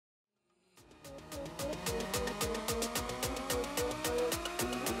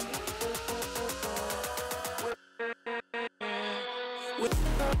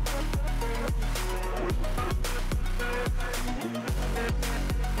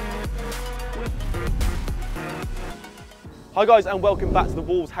Hi guys, and welcome back to the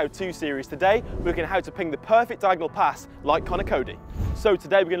Wolves How-To series. Today we're looking at how to ping the perfect diagonal pass like Conor Coady. So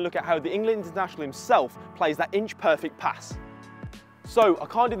today we're going to look at how the England international himself plays that inch perfect pass. So I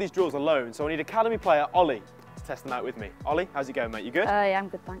can't do these drills alone, so I need academy player Ollie to test them out with me. Ollie, how's it going, mate? You good? Yeah, I'm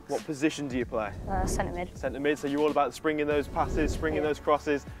good, thanks. What position do you play? Centre mid. Centre mid, so you're all about springing those passes, springing those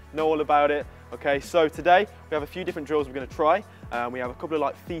crosses, know all about it. Okay, so today we have a few different drills we're going to try. We have a couple of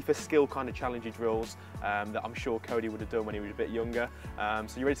like FIFA skill kind of challenging drills that I'm sure Coady would have done when he was a bit younger.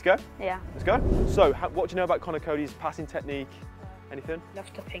 So you ready to go? Yeah. Let's go. So what do you know about Conor Coady's passing technique? Anything?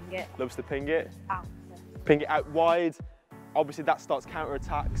 Loves to ping it. Loves to ping it. Out. Ping it out wide. Obviously that starts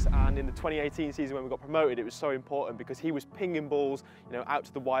counter-attacks, and in the 2018 season when we got promoted, it was so important because he was pinging balls, you know, out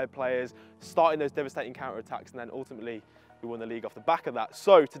to the wide players, starting those devastating counter-attacks, and then ultimately we won the league off the back of that.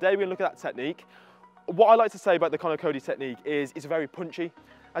 So today we're going to look at that technique. What I like to say about the Conor Coady technique is it's very punchy.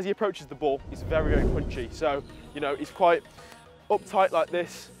 As he approaches the ball, it's very, very punchy. So, you know, he's quite uptight like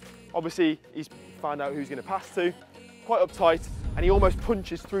this. Obviously, he's found out who he's going to pass to, quite uptight, and he almost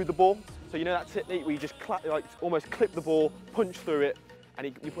punches through the ball. So you know that technique where you just almost clip the ball, punch through it, and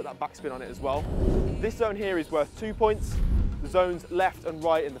you put that backspin on it as well. This zone here is worth 2 points. The zones left and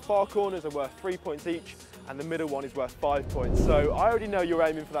right in the far corners are worth 3 points each, and the middle one is worth 5 points. So I already know you're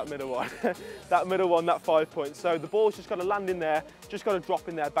aiming for that middle one. That middle one, that 5 points. So the ball's just got to land in there, just got to drop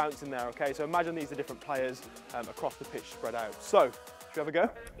in there, bounce in there, okay? So imagine these are different players across the pitch spread out. So, should we have a go?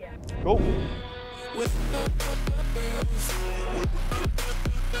 Yeah. Cool.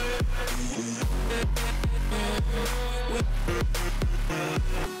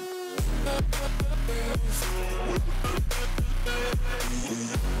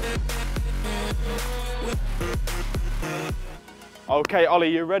 Okay, Ollie,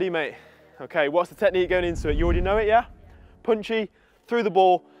 you ready, mate? Okay, what's the technique going into it? You already know it, yeah? Punchy, through the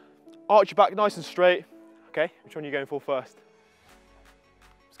ball, arch your back nice and straight. Okay, which one are you going for first?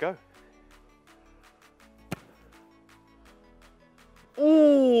 Let's go.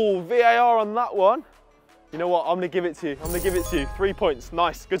 Ooh, VAR on that one. You know what, I'm gonna give it to you. I'm gonna give it to you. 3 points,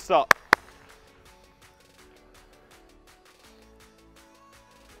 nice, good start.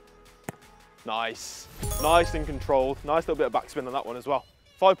 Nice, nice and controlled. Nice little bit of backspin on that one as well.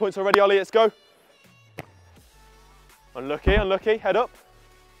 5 points already, Ollie, let's go. Unlucky, unlucky, head up.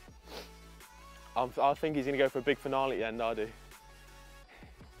 I think he's gonna go for a big finale at the end, I do.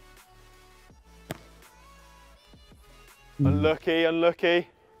 Unlucky, unlucky.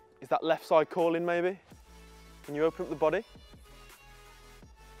 Is that left side calling maybe? Can you open up the body?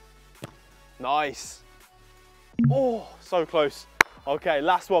 Nice. Oh, so close. Okay,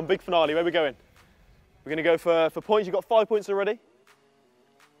 last one, big finale, where are we going? We're gonna go for points, you've got 5 points already.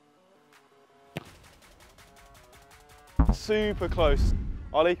 Super close.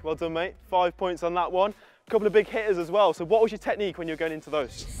 Ollie, well done, mate. 5 points on that one. A couple of big hitters as well. So what was your technique when you were going into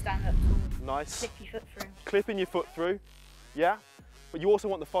those? Stand up. Nice. Clip your foot through. Clipping your foot through, yeah? But you also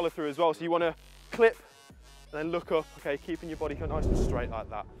want the follow through as well. So you want to clip and then look up, okay, keeping your body nice and straight like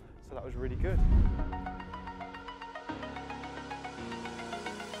that. So that was really good.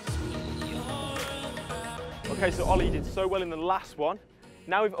 Okay, so Ollie, you did so well in the last one.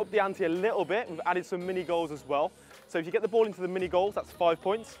 Now we've upped the ante a little bit. We've added some mini goals as well. So if you get the ball into the mini goals, that's 5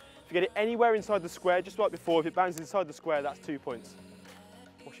 points. If you get it anywhere inside the square, just like before, if it bounces inside the square, that's 2 points.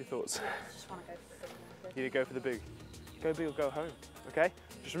 What's your thoughts? I just want to go for the big. You need to go for the big. Go big or go home, okay?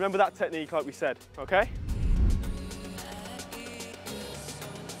 Just remember that technique like we said, okay?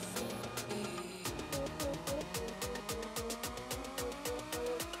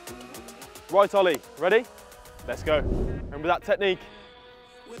 Right, Ollie, ready? Let's go. Remember that technique?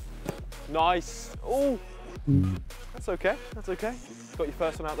 Nice. Oh, that's okay, that's okay. Got your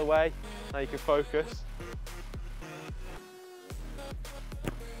first one out of the way. Now you can focus.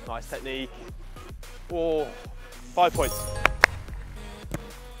 Nice technique. Oh, 5 points.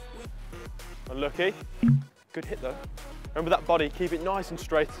 Unlucky. Good hit though. Remember that body, keep it nice and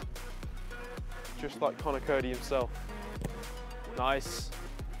straight. Just like Conor Coady himself. Nice.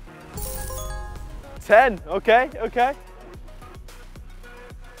 10, okay, okay.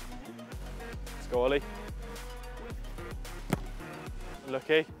 Let's go, Ollie.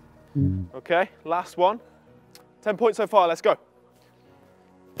 Unlucky. Okay, last one. 10 points so far, let's go.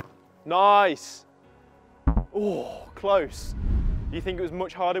 Nice. Oh, close. Do you think it was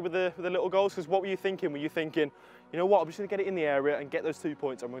much harder with the little goals? Because what were you thinking? Were you thinking, you know what, I'm just going to get it in the area and get those 2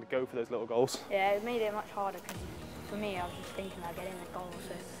 points. I'm going to go for those little goals. Yeah, it made it much harder because for me, I was just thinking I'd get in the goal.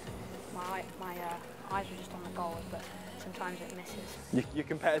 So my eyes were just on the goals, but sometimes it misses. You're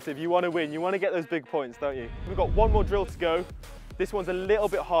competitive, you want to win, you want to get those big points, don't you? We've got one more drill to go. This one's a little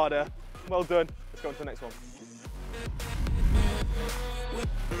bit harder. Well done. Let's go on to the next one.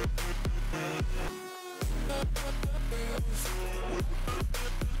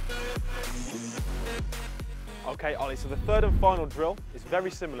 Okay, Ollie, so the third and final drill is very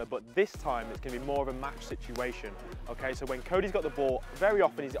similar, but this time it's going to be more of a match situation. Okay, so when Coady's got the ball, very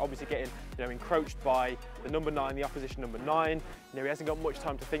often he's obviously getting, encroached by the number 9, the opposition number 9. He hasn't got much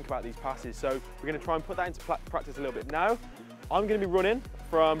time to think about these passes, so we're going to try and put that into practice a little bit now. I'm going to be running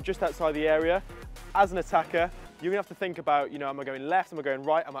from just outside the area. As an attacker, you're going to have to think about, am I going left, am I going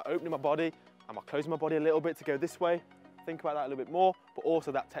right, am I opening my body, am I closing my body a little bit to go this way? Think about that a little bit more, but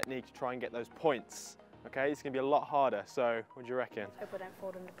also that technique to try and get those points. Okay, it's going to be a lot harder, so what do you reckon? Hope I don't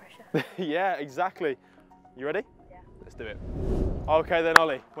fall under pressure. Yeah, exactly. You ready? Yeah. Let's do it. Okay then,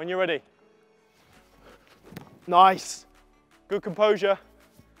 Ollie, when you're ready. Nice. Good composure.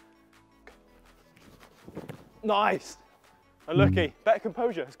 Nice. Unlucky. Better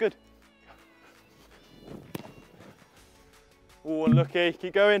composure, it's good. Oh, unlucky.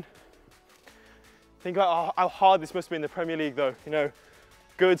 Keep going. Think about how hard this must be in the Premier League though,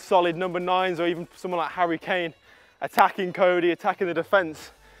 good solid number 9s, or even someone like Harry Kane attacking Coady, attacking the defence.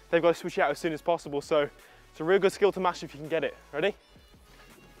 They've got to switch it out as soon as possible, so it's a real good skill to master if you can get it. Ready?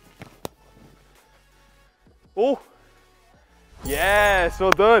 Oh, yes, well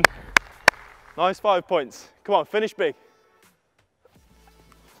done. Nice 5 points. Come on, finish big.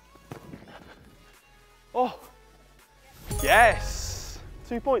 Oh, yes,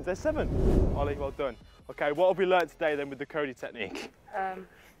 2 points, there's 7. Ollie, well done. Okay, what have we learnt today then with the Coady technique?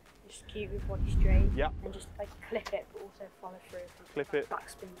 Just keep your body straight. Yeah. And just like clip it, but also follow through. Clip it.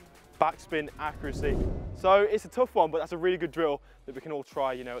 Backspin. Backspin accuracy. So it's a tough one, but that's a really good drill that we can all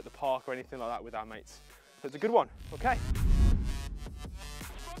try, at the park or anything like that with our mates. So it's a good one. Okay.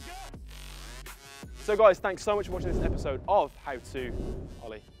 So guys, thanks so much for watching this episode of How To,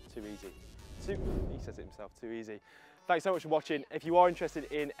 Ollie, Too Easy. He says it himself, too easy. Thanks so much for watching. If you are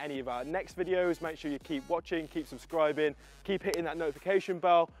interested in any of our next videos, make sure you keep watching, keep subscribing, keep hitting that notification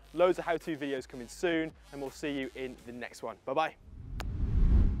bell. Loads of how-to videos coming soon, and we'll see you in the next one. Bye-bye.